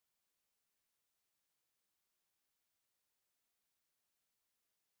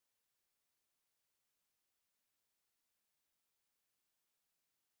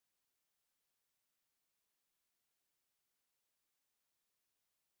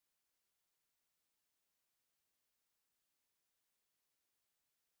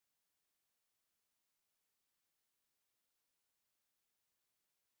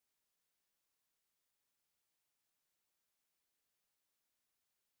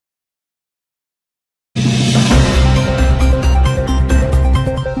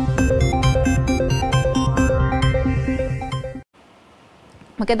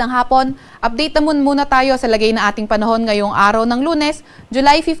Magandang hapon. Update naman muna tayo sa lagay na ating panahon ngayong araw ng Lunes,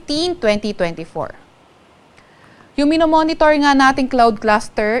 July 15, 2024. Yung minomonitor nga nating cloud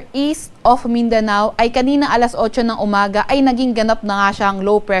cluster east of Mindanao ay kanina alas 8 ng umaga ay naging ganap na nga siyang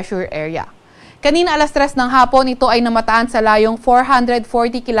low pressure area. Kanina alas 3 ng hapon ito ay namataan sa layong 440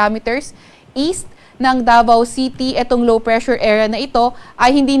 kilometers east ng Davao City. Itong low pressure area na ito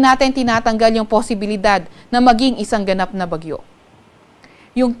ay hindi natin tinatanggal yung posibilidad na maging isang ganap na bagyo.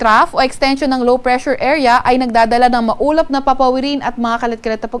 Yung trough o extension ng low pressure area ay nagdadala ng maulap na papawirin at mga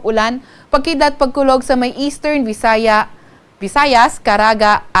kalat-kalat na pag-ulan, pagkidlat pagkulog sa may Eastern Visayas,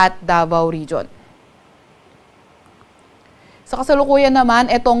 Caraga at Davao Region. Sa kasalukuyan naman,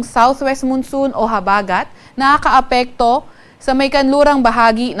 itong southwest monsoon o habagat nakakaapekto sa may kanlurang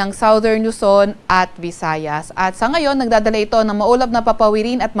bahagi ng Southern Luzon at Visayas. At sa ngayon, nagdadala ito ng maulap na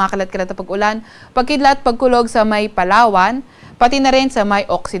papawirin at mga kalat-kalat na pag-ulan, pagkidlat pagkulog sa may Palawan, pati na rin sa may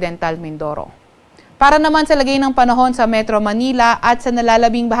Occidental Mindoro. Para naman sa lagay ng panahon sa Metro Manila at sa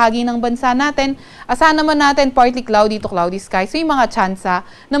nalalabing bahagi ng bansa natin, asahan naman natin partly cloudy to cloudy skies. So yung mga tsansa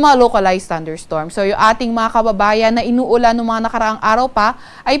ng mga localized thunderstorms. So yung ating mga kababayan na inuulan ng mga nakaraang araw pa,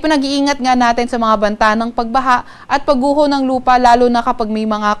 ay pinag-iingat nga natin sa mga banta ng pagbaha at pagguho ng lupa, lalo na kapag may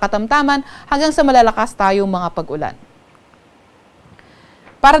mga katamtaman hanggang sa malalakas tayong mga pag-ulan.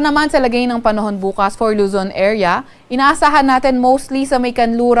 Para naman sa lagay ng panahon bukas for Luzon area, inaasahan natin mostly sa may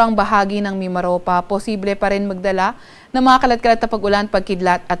kanlurang bahagi ng Mimaropa, posible pa rin magdala ng mga kalat-kalat na pag-ulan,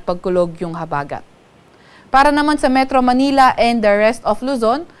 pagkidlat at pagkulog yung habagat. Para naman sa Metro Manila and the rest of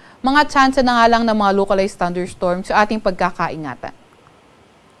Luzon, mga tsansa na nga lang ng mga localized thunderstorms sa ating pagkakaingatan.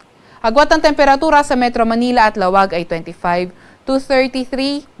 Agwat ng temperatura sa Metro Manila at Lawag ay 25 to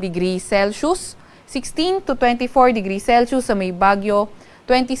 33 degrees Celsius, 16 to 24 degrees Celsius sa may Baguio,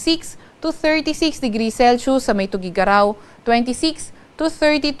 26 to 36 degrees Celsius sa may Tugigaraw, 26 to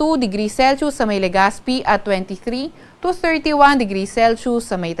 32 degrees Celsius sa may Legazpi at 23 to 31 degrees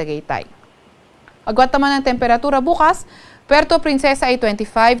Celsius sa may Tagaytay. Agwat naman ang temperatura bukas, Puerto Princesa ay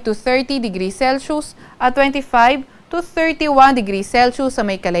 25 to 30 degrees Celsius at 25 to 31 degrees Celsius sa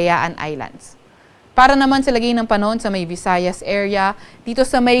may Kalayaan Islands. Para naman sa lagay ng panahon sa may Visayas area, dito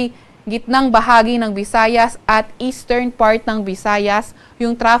sa may gitnang bahagi ng Visayas at eastern part ng Visayas,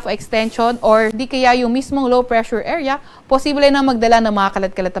 yung trough extension or di kaya yung mismong low pressure area, posible na magdala ng mga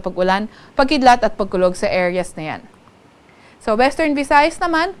kalat-kalat na pag-ulan, pagkidlat at pagkulog sa areas na yan. So western Visayas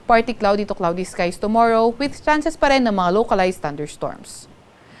naman, partly cloudy to cloudy skies tomorrow with chances pa rin ng mga localized thunderstorms.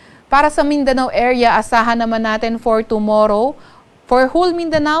 Para sa Mindanao area, asahan naman natin for tomorrow, for whole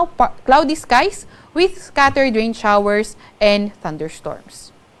Mindanao, cloudy skies with scattered rain showers and thunderstorms.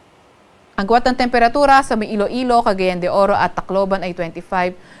 Ang agwat ng temperatura sa may Iloilo, Cagayan de Oro at Tacloban ay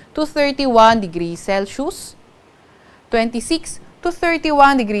 25 to 31 degrees Celsius, 26 to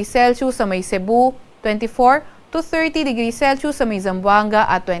 31 degrees Celsius sa may Cebu, 24 to 30 degrees Celsius sa may Zamboanga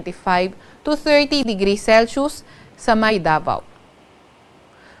at 25 to 30 degrees Celsius sa may Davao.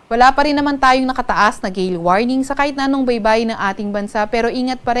 Wala pa rin naman tayong nakataas na gale warning sa kahit na anong baybayin ng ating bansa, pero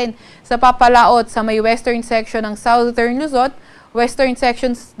ingat pa rin sa papalaot sa may western section ng Southern Luzon, western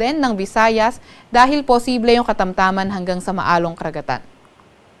sections din ng Visayas dahil posible yung katamtaman hanggang sa maalong karagatan.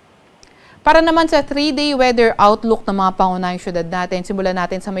 Para naman sa 3-day weather outlook ng mga pangunahing syudad natin, simulan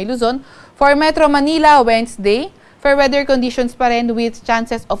natin sa may Luzon. For Metro Manila, Wednesday, fair weather conditions pa rin with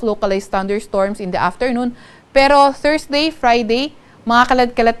chances of localized thunderstorms in the afternoon. Pero Thursday, Friday, mga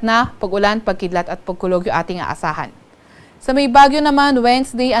kalat-kalat na pag-ulan, pagkidlat at pagkulog yung ating aasahan. Sa may Baguio naman,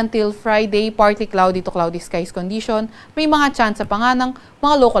 Wednesday until Friday, partly cloudy to cloudy skies condition, may mga tsansa pa nga ng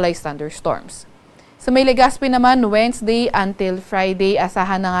mga localized thunderstorms. Sa may Legazpi naman, Wednesday until Friday,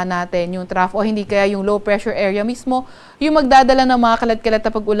 asahan na nga natin yung trough o hindi kaya yung low pressure area mismo, yung magdadala ng mga kalat-kalat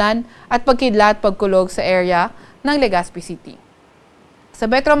na pag-ulan at pagkidlat pagkulog sa area ng Legazpi City. Sa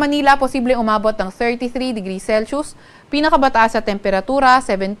Metro Manila, posibleng umabot ng 33 degrees Celsius, pinakabataas sa temperatura,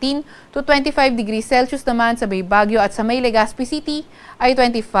 17 to 25 degrees Celsius naman sa may Baguio at sa may Legazpi City ay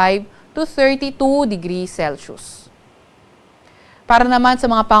 25 to 32 degrees Celsius. Para naman sa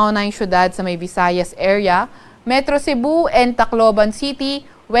mga pangunahing syudad sa may Visayas area, Metro Cebu and Tacloban City,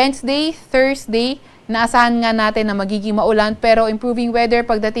 Wednesday, Thursday, naasahan nga natin na magiging maulan pero improving weather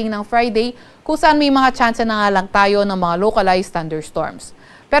pagdating ng Friday kung saan may mga tsansa na nga lang tayo ng mga localized thunderstorms.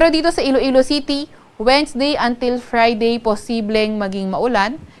 Pero dito sa Iloilo City, Wednesday until Friday, posibleng maging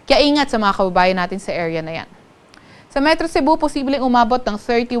maulan, kaya ingat sa mga kababayan natin sa area na yan. Sa Metro Cebu, posibleng umabot ng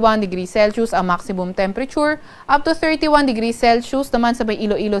 31 degrees Celsius ang maximum temperature, up to 31 degrees Celsius naman sa may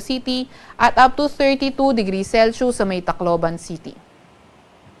Iloilo City, at up to 32 degrees Celsius sa may Tacloban City.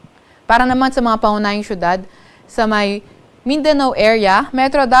 Para naman sa mga pangunahing syudad, sa may Mindanao area,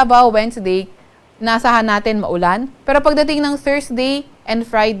 Metro Davao, Wednesday, naasahan natin maulan. Pero pagdating ng Thursday and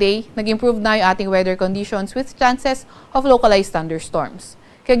Friday, nag-improve na yung ating weather conditions with chances of localized thunderstorms.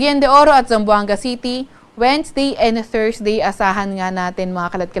 Cagayan de Oro at Zamboanga City, Wednesday and Thursday, asahan nga natin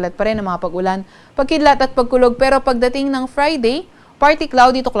mga kalat-kalat pa rin ng mga pag-ulan, pagkidlat at pagkulog. Pero pagdating ng Friday, partly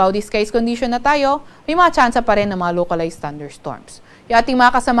cloudy to cloudy skies condition na tayo, may mga tsansa pa rin ng mga localized thunderstorms. Yung ating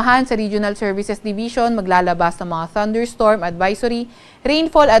mga kasamahan sa Regional Services Division, maglalabas ng mga thunderstorm advisory,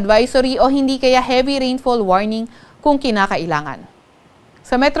 rainfall advisory o hindi kaya heavy rainfall warning kung kinakailangan.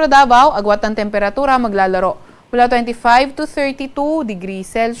 Sa Metro Davao, agwat ng temperatura maglalaro mula 25 to 32 degrees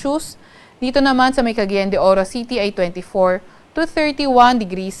Celsius. Dito naman sa may Cagayan de Oro City ay 24 to 31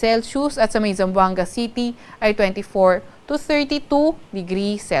 degrees Celsius at sa may Zamboanga City ay 24 to 32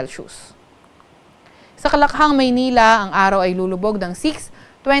 degrees Celsius. Sa Kalakhang, Maynila, ang araw ay lulubog ng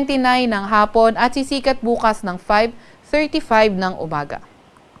 6:29 ng hapon at sisikat bukas ng 5:35 ng umaga.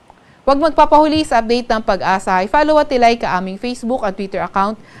 Huwag magpapahuli sa update ng Pag-asa. I-follow at ilike ka aming Facebook at Twitter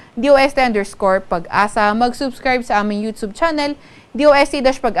account, DOST_Pag-asa. Mag-subscribe sa aming YouTube channel,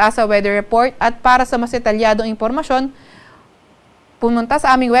 DOST-Pag-asa Weather Report. At para sa mas detalyadong impormasyon, pumunta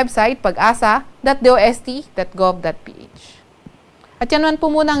sa aming website, pag-asa.dost.gov.ph. At yan man po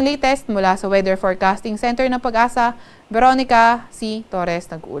muna ang latest mula sa Weather Forecasting Center ng Pag-asa. Veronica, si Torres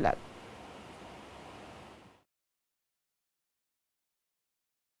nag-uulat.